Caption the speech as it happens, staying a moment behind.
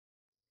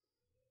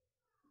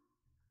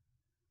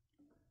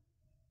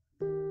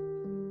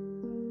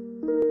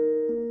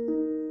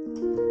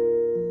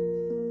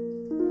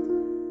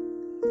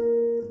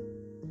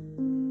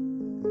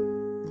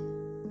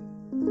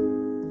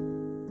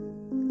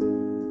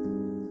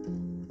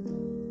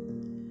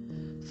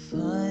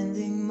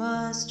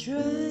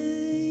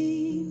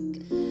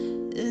strength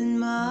in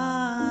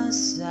my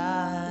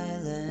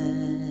silence,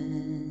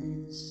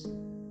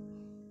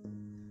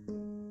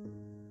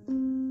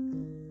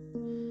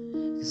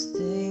 'cause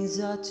things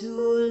are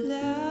too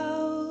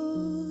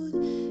loud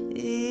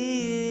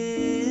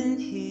in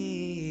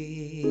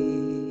here.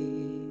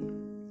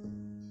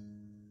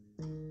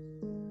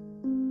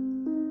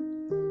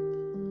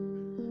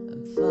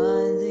 I'm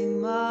finding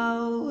my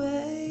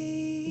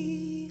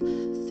way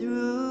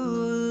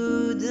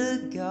through the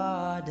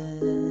garden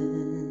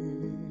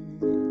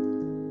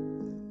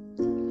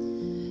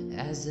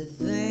as I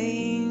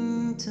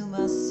think to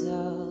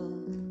myself,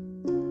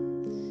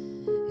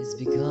 it's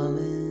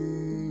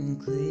becoming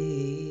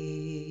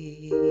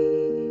clear.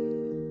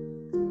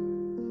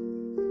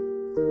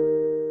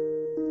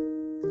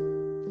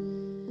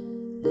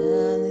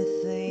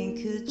 Anything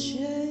could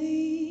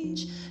change,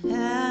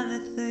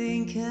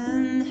 anything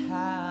can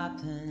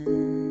happen.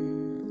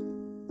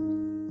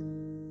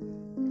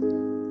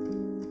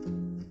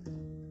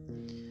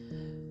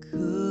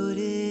 Could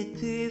it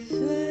be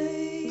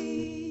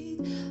fate?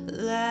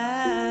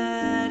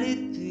 Let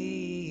it be.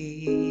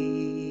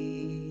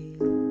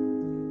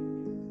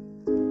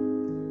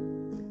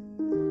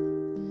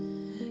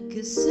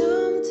 'Cause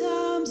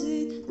sometimes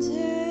it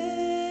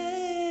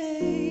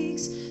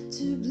takes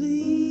to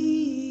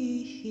bleed,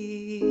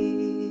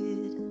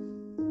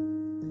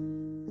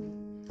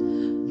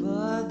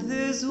 but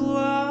there's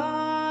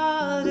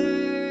water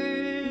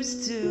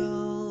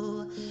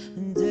still,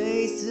 and they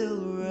still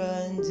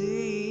run deep.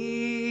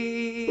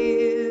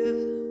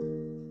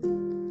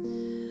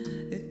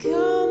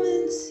 Come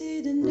and see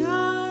the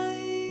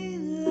night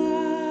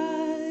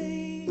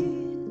light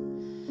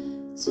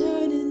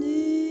turning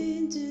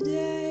into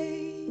day.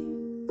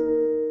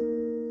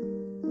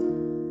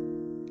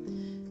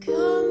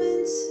 Come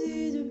and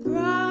see the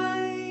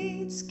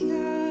bright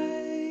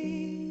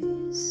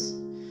skies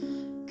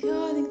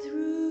cutting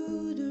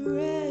through the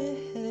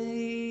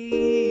rain.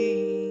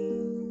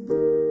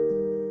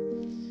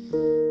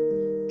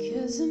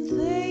 'Cause I'm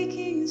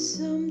thinking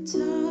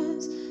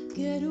sometimes,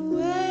 get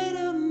away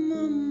to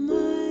my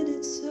mind,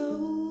 it's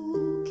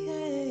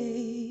okay.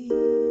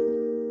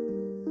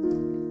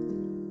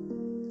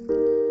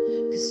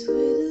 'Cause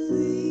with a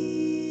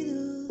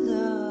little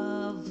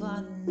love, I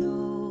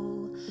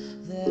know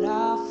that I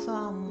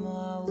found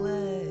my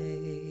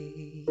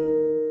way.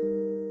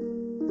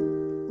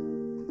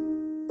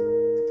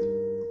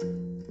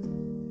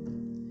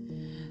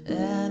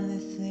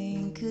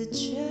 Anything could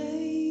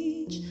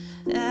change,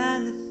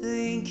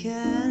 anything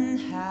can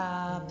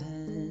happen.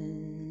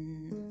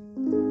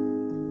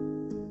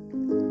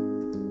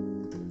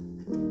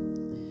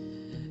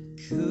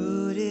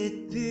 Could it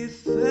be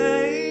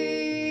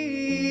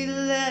fate?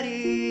 Let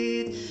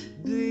it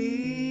be.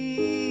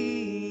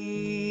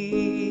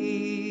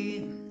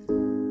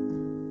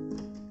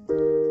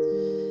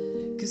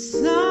 'Cause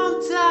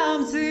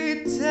sometimes it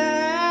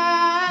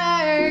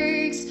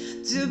takes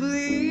to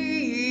bleed.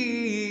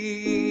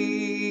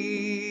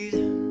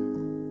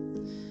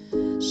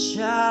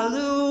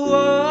 Shallow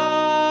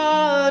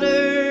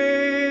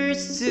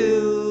waters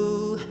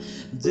too,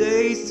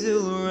 they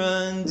still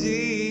run deep.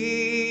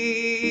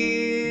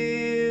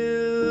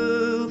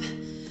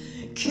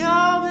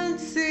 Come and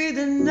see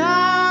the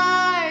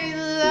night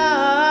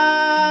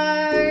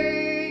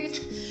light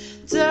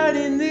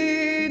turning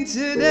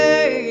into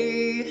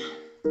day.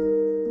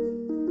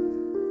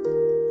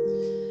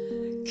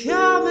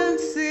 Come and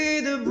see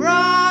the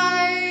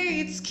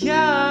bright skies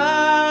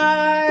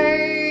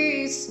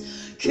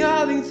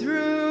coming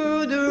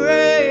through the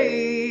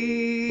rain.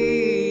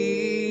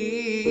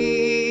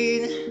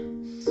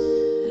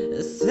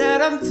 I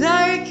said I'm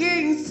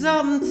taking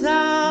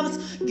sometimes,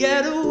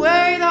 get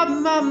away out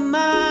my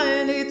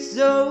mind, it's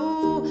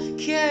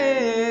okay.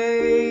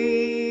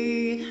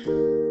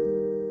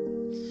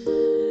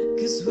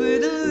 'Cause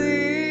with a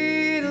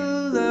little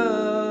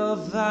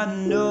love, I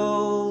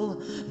know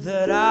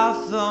that I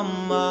found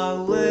my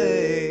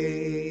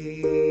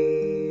way.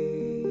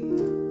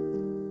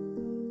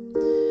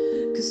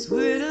 'Cause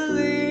with